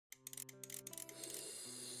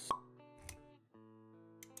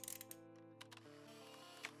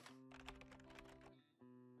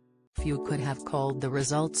few could have called the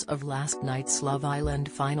results of last night's Love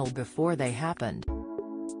Island final before they happened.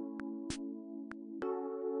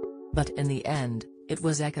 But in the end, it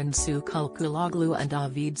was Ekin-Su Kulkuloglu and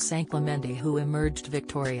David Sanclemente who emerged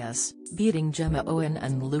victorious, beating Gemma Owen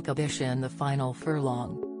and Luca Bisha in the final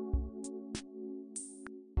furlong.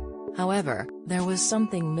 However, there was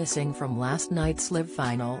something missing from last night's Live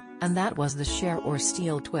final, and that was the share or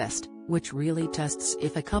steal twist, which really tests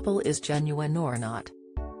if a couple is genuine or not.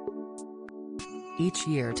 Each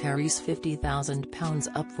year Terry's £50,000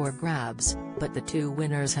 up for grabs, but the two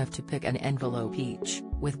winners have to pick an envelope each,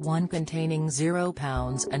 with one containing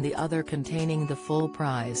 £0 and the other containing the full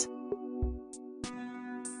prize.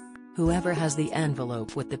 Whoever has the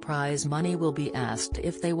envelope with the prize money will be asked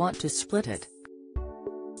if they want to split it.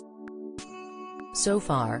 So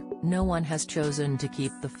far, no one has chosen to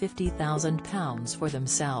keep the £50,000 for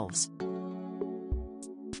themselves.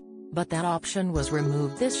 But that option was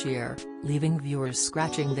removed this year, leaving viewers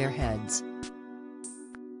scratching their heads.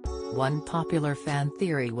 One popular fan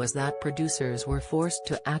theory was that producers were forced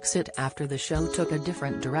to exit after the show took a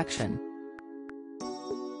different direction.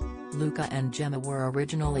 Luca and Gemma were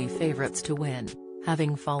originally favorites to win,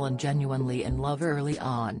 having fallen genuinely in love early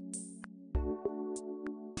on.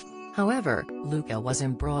 However, Luca was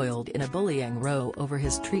embroiled in a bullying row over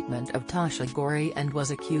his treatment of Tasha Gori and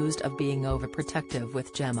was accused of being overprotective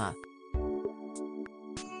with Gemma.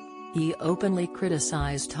 He openly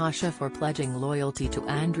criticized Tasha for pledging loyalty to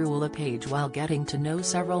Andrew LePage while getting to know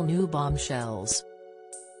several new bombshells.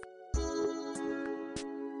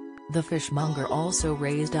 The fishmonger also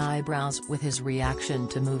raised eyebrows with his reaction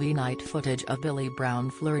to movie night footage of Billy Brown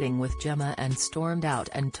flirting with Gemma and stormed out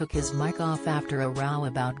and took his mic off after a row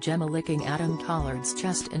about Gemma licking Adam Collard's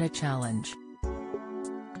chest in a challenge.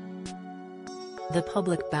 The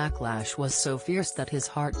public backlash was so fierce that his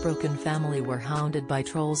heartbroken family were hounded by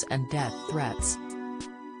trolls and death threats.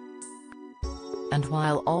 And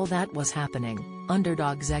while all that was happening,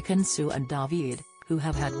 underdogs Ekin-Su and David, who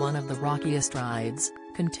have had one of the rockiest rides,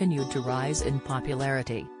 continued to rise in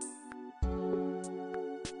popularity.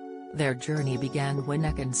 Their journey began when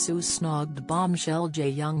Ekin-Su snogged bombshell Jay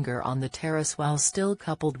Younger on the terrace while still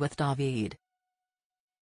coupled with David.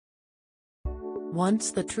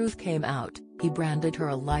 Once the truth came out, he branded her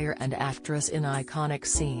a liar and actress in iconic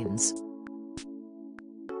scenes.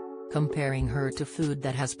 Comparing her to food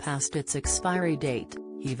that has passed its expiry date,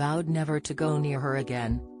 he vowed never to go near her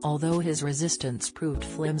again, although his resistance proved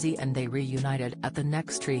flimsy and they reunited at the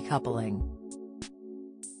next tree coupling.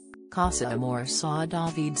 Casa Amor saw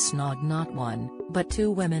David snog not one, but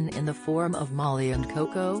two women in the form of Molly and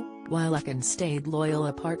Coco, while Ekin stayed loyal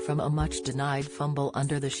apart from a much-denied fumble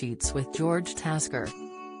under the sheets with George Tasker.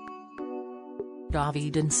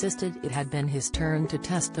 David insisted it had been his turn to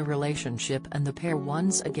test the relationship and the pair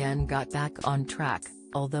once again got back on track,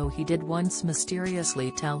 although he did once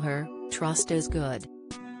mysteriously tell her, "Trust is good.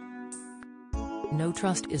 No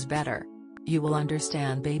trust is better. You will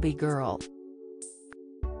understand, baby girl."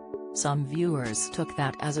 Some viewers took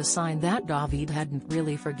that as a sign that David hadn't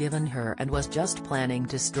really forgiven her and was just planning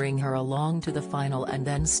to string her along to the final and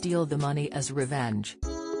then steal the money as revenge.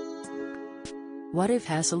 "What if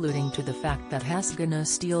Hess alluding to the fact that Hess gonna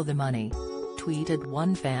steal the money?" tweeted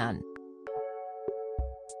one fan.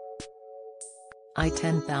 "I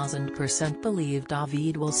 10,000% believe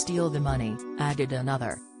David will steal the money," added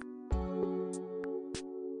another.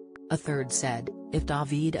 A third said, "If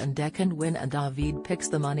David and Ekin win and David picks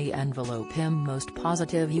the money envelope, him most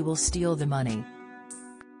positive he will steal the money."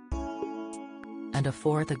 And a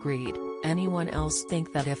fourth agreed, "Anyone else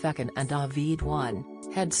think that if Ekin and David won,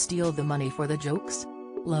 he'd steal the money for the jokes?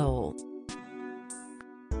 Lol."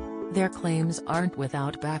 Their claims aren't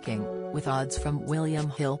without backing, with odds from William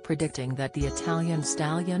Hill predicting that the Italian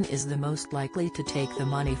stallion is the most likely to take the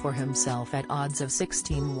money for himself at odds of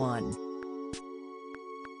 16-1.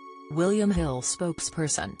 William Hill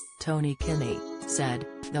spokesperson, Tony Kinney, said,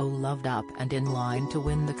 "Though loved up and in line to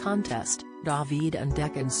win the contest, David and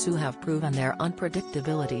Ekin-Su have proven their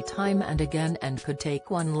unpredictability time and again and could take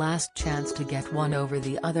one last chance to get one over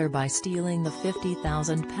the other by stealing the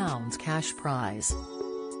 £50,000 cash prize."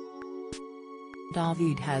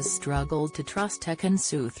 David has struggled to trust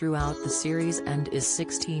Ekin-Su throughout the series and is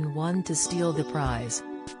 16-1 to steal the prize.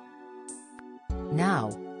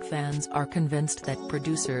 Now, fans are convinced that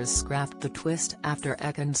producers scrapped the twist after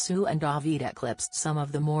Ekin-Su and David eclipsed some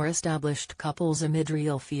of the more established couples amid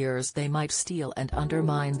real fears they might steal and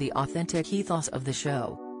undermine the authentic ethos of the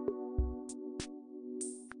show.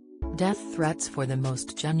 "Death threats for the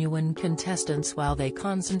most genuine contestants while they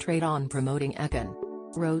concentrate on promoting Ekin,"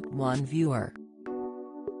 wrote one viewer.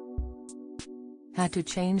 Had to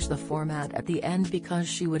change the format at the end because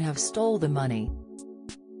she would have stole the money.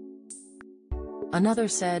 Another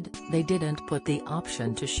said, they didn't put the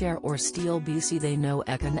option to share or steal BC. They know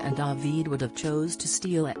Ekin and David would have chose to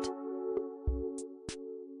steal it.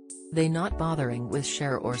 They not bothering with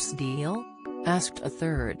share or steal? Asked a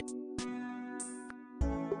third.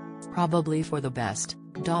 Probably for the best,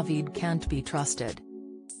 David can't be trusted.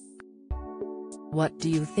 What do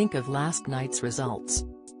you think of last night's results?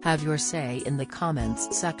 Have your say in the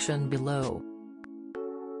comments section below.